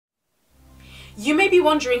You may be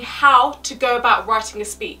wondering how to go about writing a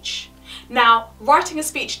speech. Now, writing a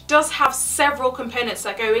speech does have several components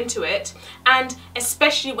that go into it, and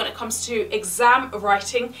especially when it comes to exam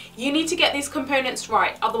writing, you need to get these components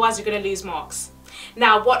right, otherwise you're going to lose marks.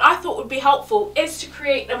 Now, what I thought would be helpful is to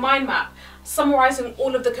create a mind map summarising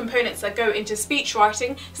all of the components that go into speech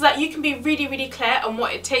writing so that you can be really clear on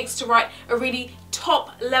what it takes to write a really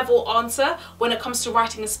top level answer when it comes to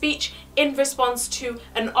writing a speech in response to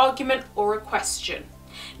an argument or a question.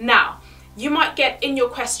 Now, you might get in your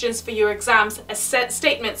questions for your exams a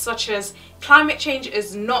statement such as climate change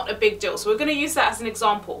is not a big deal. So we're going to use that as an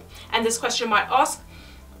example, and this question might ask,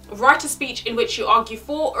 write a speech in which you argue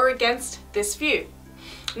for or against this view.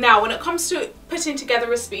 Now, when it comes to putting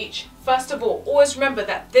together a speech, first of all, always remember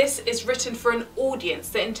that this is written for an audience.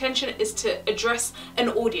 The intention is to address an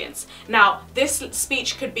audience. Now, this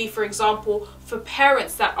speech could be, for example, for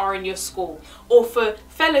parents that are in your school, or for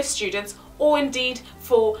fellow students, or indeed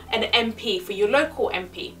for an MP, for your local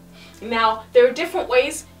MP. Now, there are different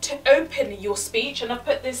ways to open your speech, and I've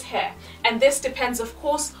put this here, and this depends of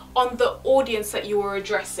course on the audience that you are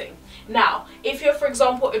addressing. Now, if you're, for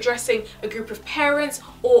example, addressing a group of parents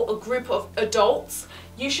or a group of adults,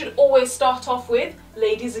 you should always start off with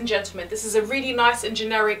ladies and gentlemen. This is a really nice and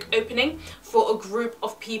generic opening for a group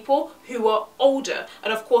of people who are older,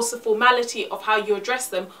 and of course the formality of how you address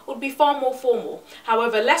them would be far more formal.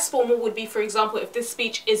 However, less formal would be, for example, if this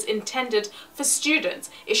speech is intended for students.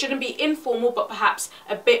 It shouldn't be informal, but perhaps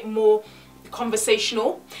a bit more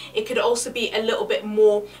conversational. It could also be a little bit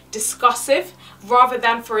more discussive, rather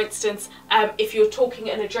than, for instance, if you're talking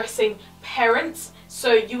and addressing parents.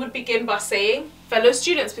 So you would begin by saying fellow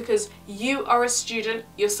students, because you are a student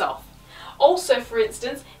yourself. Also, for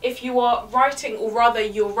instance, if you are writing, or rather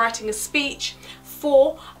you're writing a speech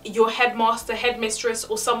for your headmaster, headmistress,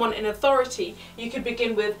 or someone in authority, you could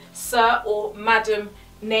begin with sir or madam,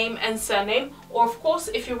 name and surname. Or of course,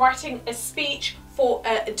 if you're writing a speech for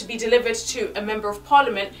to be delivered to a member of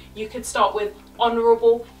parliament, you could start with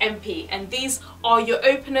honourable MP, and these are your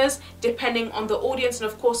openers depending on the audience. And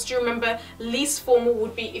of course, do remember, least formal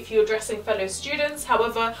would be if you're addressing fellow students.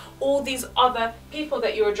 However, all these other people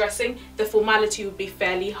that you're addressing, the formality would be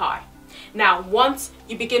fairly high. Now, once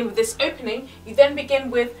you begin with this opening, you then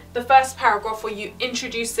begin with the first paragraph where you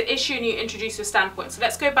introduce the issue and you introduce your standpoint. So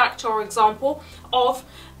let's go back to our example of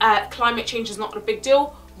climate change is not a big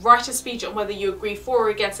deal. Write a speech on whether you agree for or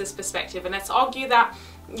against this perspective, and let's argue that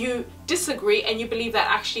you disagree and you believe that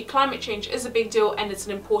actually climate change is a big deal and it's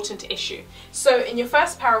an important issue. So in your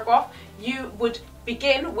first paragraph, you would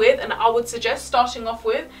begin with, and I would suggest starting off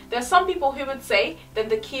with, there's some people who would say then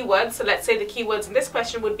the keywords, so let's say the keywords in this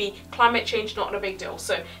question would be climate change not a big deal.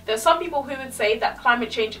 So there's some people who would say that climate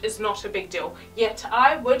change is not a big deal, yet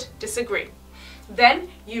I would disagree. Then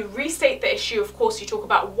you restate the issue. Of course, you talk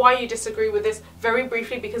about why you disagree with this very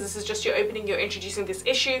briefly, because this is just your opening, you're introducing this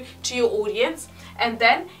issue to your audience. And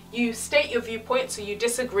then you state your viewpoint, so you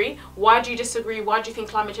disagree. Why do you disagree? Why do you think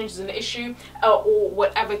climate change is an issue? Or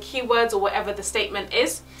whatever keywords or whatever the statement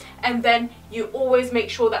is. And then you always make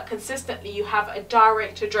sure that consistently you have a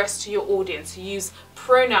direct address to your audience. You use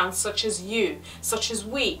pronouns such as you, such as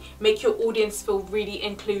we, make your audience feel really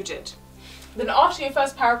included. Then after your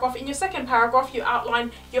first paragraph, in your second paragraph, you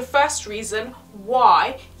outline your first reason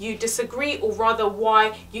why you disagree, or rather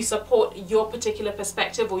why you support your particular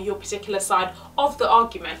perspective or your particular side of the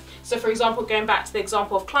argument. So for example, going back to the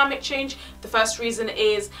example of climate change, the first reason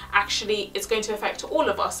is actually it's going to affect all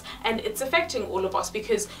of us, and it's affecting all of us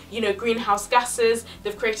because, you know, greenhouse gases,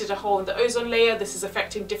 they've created a hole in the ozone layer. This is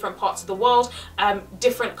affecting different parts of the world.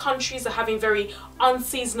 Different countries are having very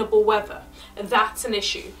unseasonable weather, and that's an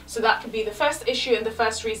issue. So that could be the first issue and the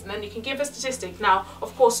first reason. Then you can give a statistic. Now,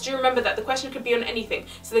 of course, do remember that the question could be on anything,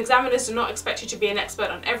 so the examiners do not expect you to be an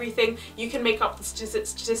expert on everything. You can make up the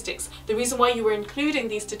statistics. The reason why you were including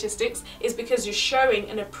these statistics is because you're showing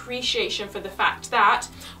an appreciation for the fact that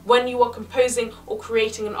when you are composing or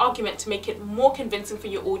creating an argument to make it more convincing for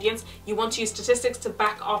your audience, you want to use statistics to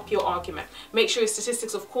back up your argument. Make sure your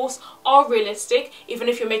statistics, of course, are realistic. Even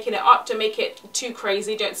if you're making it up, to make it too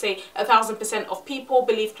crazy, don't say 1000% of people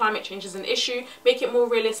believe climate change is an issue. Make it more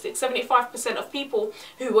realistic. 75% of people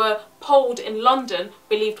who were polled in London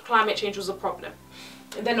believed climate change was a problem.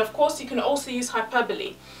 And then of course you can also use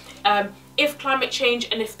hyperbole. If climate change,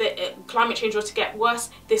 and if the climate change were to get worse,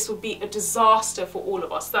 this would be a disaster for all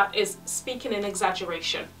of us. That is speaking in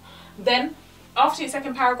exaggeration. Then after your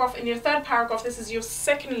second paragraph, in your third paragraph, this is your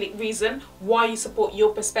second reason why you support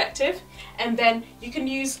your perspective. And then you can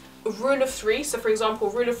use a rule of three. So for example,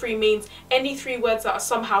 rule of three means any three words that are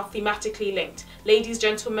somehow thematically linked. Ladies,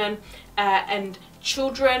 gentlemen, and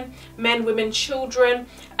children, men, women, children,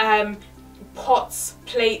 pots,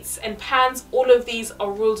 plates and pans. All of these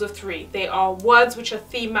are rules of three. They are words which are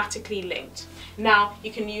thematically linked. Now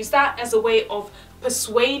you can use that as a way of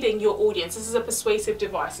persuading your audience. This is a persuasive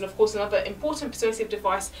device, and of course another important persuasive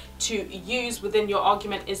device to use within your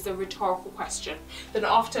argument is the rhetorical question. Then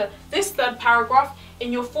after this third paragraph,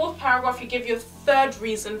 in your fourth paragraph you give your third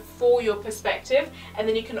reason for your perspective, and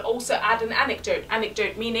then you can also add an anecdote.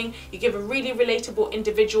 Anecdote meaning you give a really relatable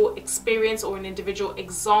individual experience or an individual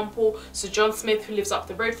example. So John Smith, who lives up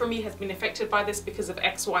the road from me, has been affected by this because of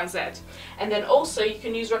XYZ. And then also you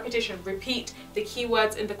can use repetition. Repeat the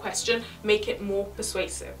keywords in the question, make it more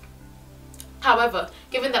persuasive. However,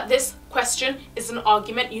 given that this question is an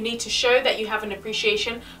argument, you need to show that you have an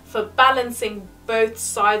appreciation for balancing both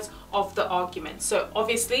sides of the argument. So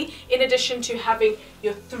obviously, in addition to having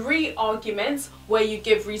your three arguments where you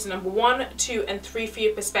give reason number 1, 2 and 3 for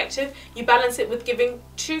your perspective, you balance it with giving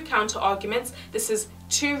 2 counter arguments. This is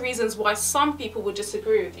 2 reasons why some people would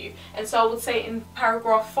disagree with you. And so I would say in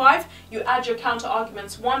paragraph 5, you add your counter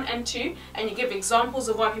arguments 1 and 2, and you give examples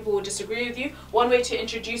of why people would disagree with you. One way to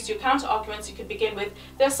introduce your counter arguments, you could begin with,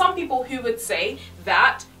 there are some people who would say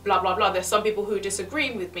that blah blah blah. There's some people who disagree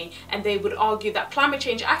with me and they would argue that climate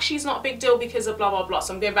change actually is not a big deal because of blah blah blah.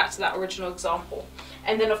 So I'm going back to that original example.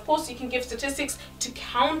 And then of course you can give statistics to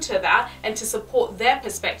counter that and to support their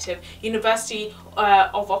perspective. University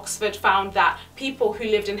of Oxford found that people who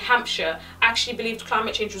lived in Hampshire actually believed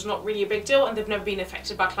climate change was not really a big deal and they've never been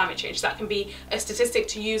affected by climate change. That can be a statistic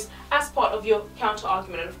to use as part of your counter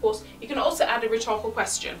argument. And of course you can also add a rhetorical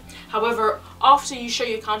question. However, after you show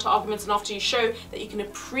your counter arguments and after you show that you can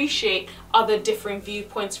appreciate other differing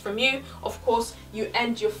viewpoints from you, of course you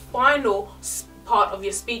end your final part of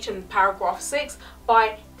your speech in paragraph 6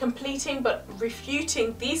 by completing but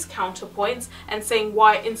refuting these counterpoints and saying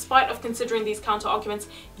why, in spite of considering these counter arguments,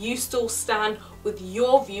 you still stand with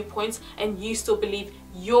your viewpoints and you still believe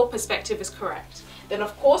your perspective is correct. Then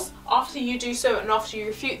of course, after you do so and after you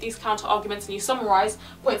refute these counter arguments and you summarize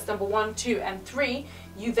points number 1, 2 and 3,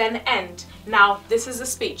 you then end. Now this is a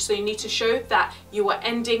speech, so you need to show that you are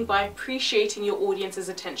ending by appreciating your audience's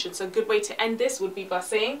attention. So a good way to end this would be by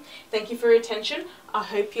saying, thank you for your attention, I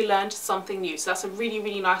hope you learned something new. So that's a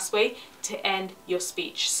really nice way to end your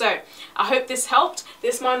speech. So I hope this helped.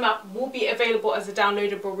 This mind map will be available as a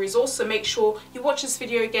downloadable resource, so make sure you watch this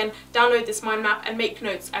video again, download this mind map and make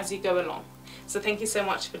notes as you go along. So thank you so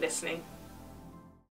much for listening.